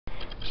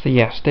So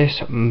yes,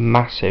 this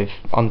massive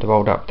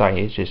Underworld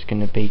update is just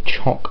going to be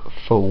chock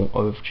full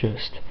of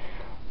just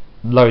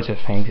loads of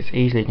things. It's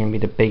easily going to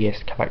be the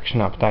biggest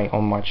collection update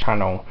on my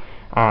channel,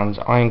 and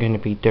I'm going to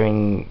be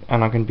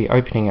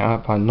opening it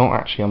up. I'm not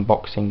actually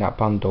unboxing that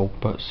bundle,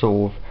 but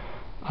sort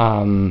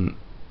of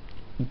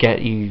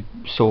get you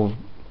sort of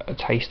a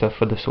taster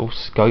for the sort of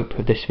scope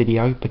of this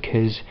video,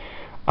 because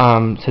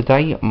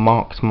today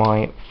marks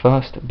my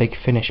first Big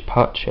Finish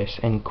purchase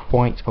in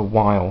quite a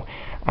while,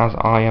 as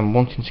I am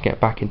wanting to get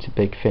back into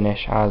Big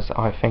Finish, as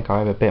I think I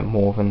have a bit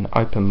more of an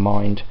open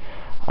mind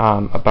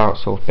about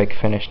sort of Big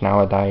Finish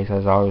nowadays,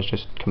 as I was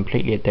just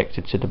completely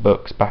addicted to the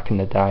books back in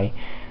the day,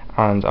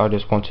 and I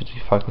just wanted to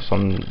focus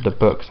on the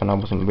books, and I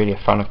wasn't really a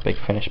fan of Big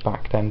Finish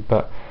back then,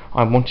 but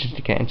I wanted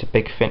to get into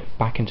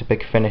back into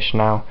Big Finish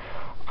now,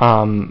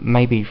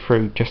 maybe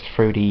just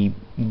through the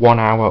 1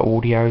 hour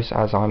audios,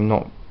 as I'm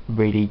not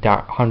really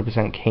that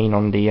 100% keen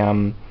on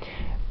the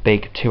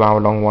big 2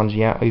 hour long ones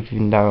yet,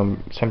 even though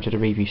I'm tempted to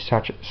review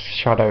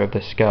Shadow of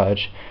the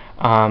Scourge.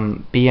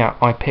 But yeah,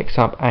 I picked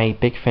up a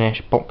Big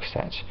Finish box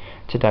set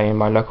today in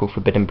my local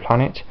Forbidden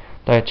Planet.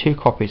 There are 2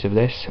 copies of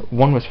this.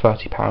 One was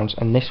 £30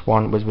 and this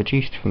one was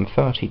reduced from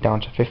 30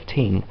 down to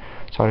 15,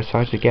 so I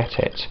decided to get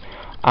it.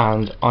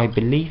 And I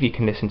believe you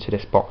can listen to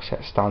this box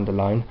set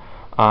standalone,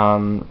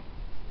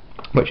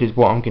 which is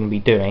what I'm going to be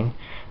doing.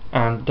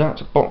 And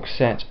that box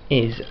set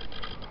is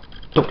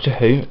Doctor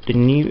Who, The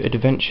New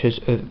Adventures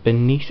of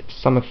Bernice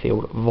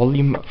Summerfield,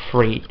 Volume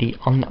 3, The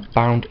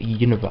Unbound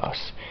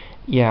Universe.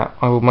 Yeah,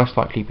 I will most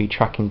likely be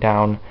tracking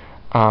down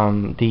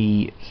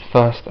the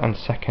first and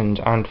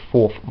second and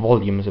fourth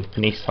volumes of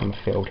Bernice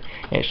Summerfield.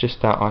 It's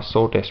just that I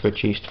saw this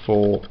reduced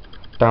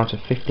down to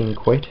 15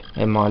 quid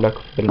in my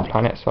local Forbidden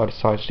Planet, so I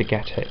decided to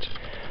get it.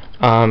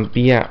 But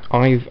yeah,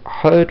 I've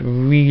heard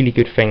really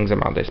good things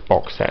about this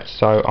box set,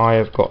 so I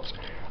have got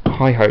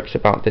high hopes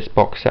about this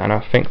box set, and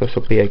I think this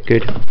will be a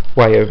good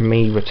way of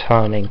me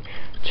returning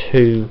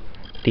to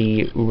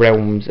the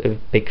realms of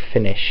Big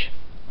Finish.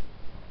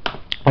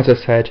 As I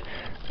said,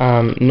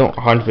 not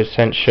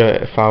 100% sure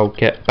if I'll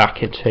get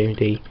back into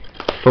the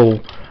full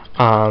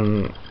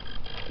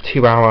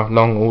 2 hour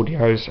long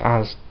audios,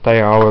 as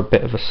they are a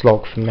bit of a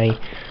slog for me.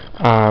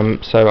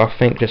 So I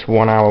think just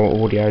 1 hour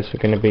audios are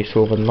going to be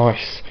sort of a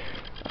nice,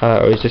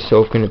 or is just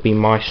sort of going to be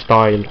my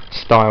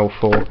style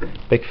for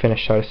Big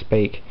Finish, so to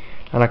speak.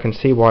 And I can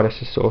see why this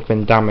has sort of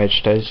been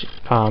damaged, as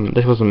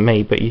this wasn't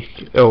me, but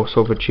or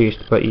sort of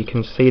reduced, but you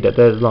can see that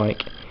there's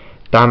like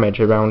damage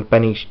around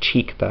Benny's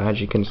cheek there, as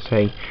you can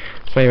see,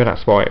 so maybe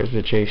that's why it was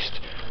reduced.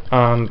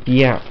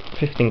 Yeah,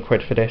 15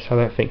 quid for this. I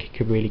don't think you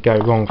could really go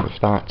wrong with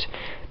that.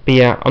 But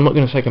yeah, I'm not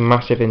going to take a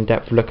massive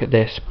in-depth look at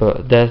this,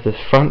 but there's the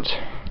front,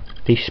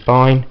 the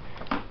spine,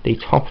 the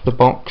top of the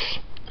box,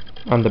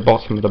 and the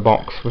bottom of the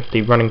box, with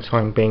the running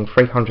time being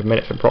 300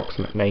 minutes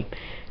approximately.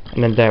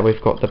 And then there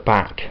we've got the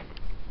back,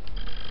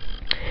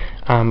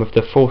 with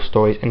the 4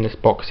 stories in this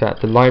box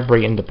set: The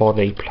Library in the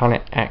Body,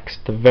 Planet X,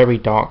 The Very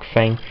Dark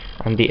Thing,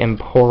 and The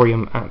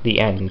Emporium at the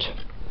End.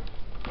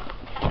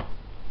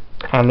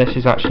 And this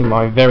is actually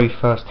my very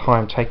first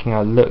time taking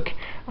a look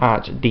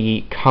at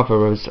the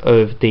covers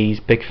of these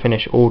Big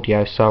Finish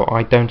audio, so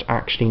I don't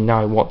actually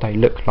know what they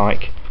look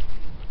like.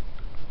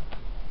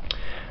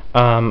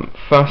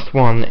 First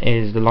one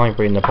is The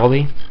Library in the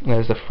Body.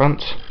 There's the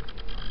front,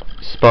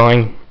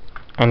 spine,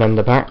 and then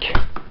the back.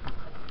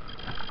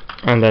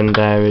 And then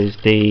there is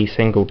the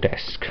single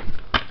disc.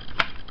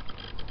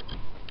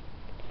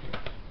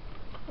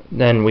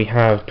 Then we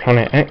have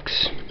Planet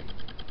X.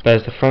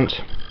 There's the front,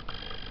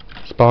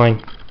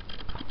 spine,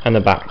 and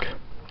the back.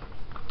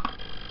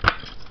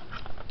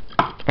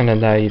 And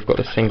then there you've got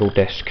the single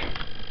disc.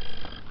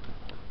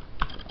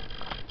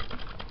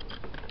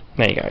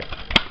 There you go.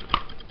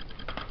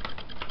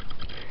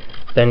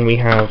 Then we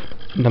have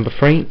number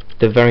 3,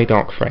 The Very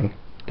Dark Thing.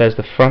 There's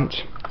the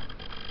front,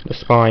 the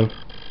spine,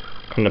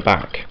 and the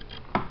back.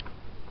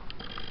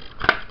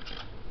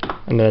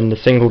 And then the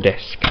single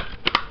disc.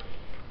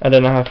 And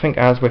then I think,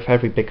 as with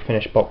every Big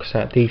Finish box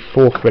set, the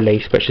 4th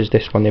release, which is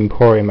this one, the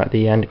Emporium at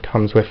the End,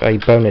 comes with a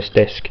bonus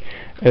disc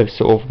of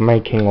sort of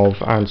making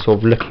of and sort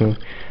of looking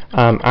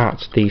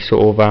at the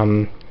sort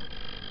of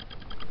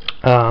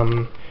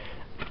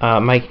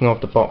making of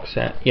the box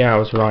set. Yeah, I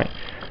was right.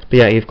 But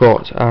yeah, you've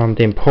got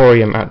the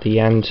Emporium at the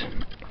end,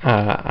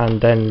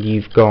 and then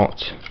you've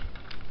got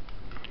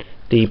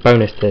the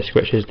bonus disc,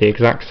 which is the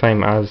exact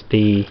same as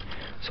the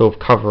sort of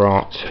cover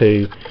art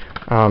to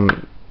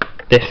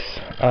this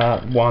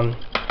one.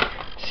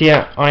 So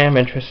yeah, I am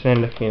interested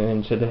in looking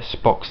into this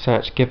box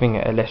set, giving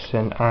it a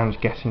listen, and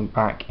getting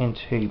back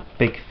into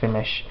Big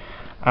Finish.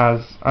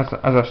 As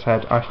I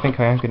said, I think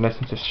I am going to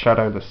listen to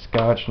Shadow of the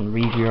Scourge and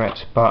review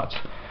it, but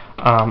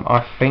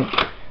I think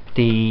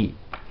the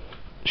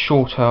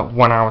shorter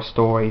 1 hour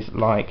stories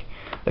like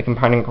the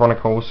Companion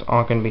Chronicles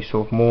are going to be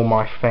sort of more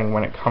my thing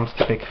when it comes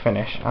to Big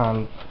Finish,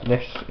 and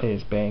this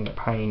is being a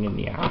pain in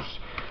the ass.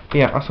 But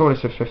yeah, I saw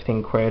this for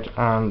 15 quid,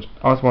 and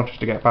I was wanting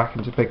to get back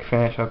into Big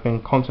Finish. I've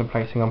been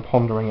contemplating and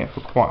pondering it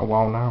for quite a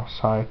while now,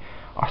 so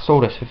I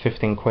saw this for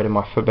 15 quid in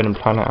my Forbidden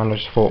Planet, and I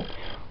just thought,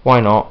 why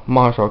not?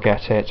 Might as well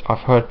get it. I've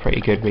heard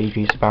pretty good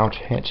reviews about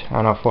it,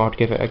 and I thought I'd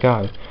give it a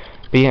go.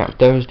 But yeah,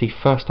 there was the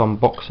first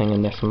unboxing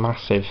in this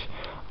massive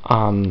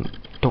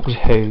Doctor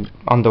Who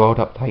Underworld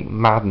Update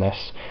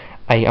madness.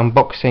 A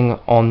unboxing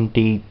on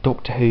the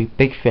Doctor Who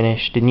Big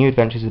Finish, The New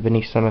Adventures of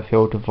Bernice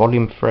Summerfield,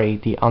 Volume 3,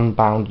 The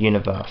Unbound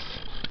Universe.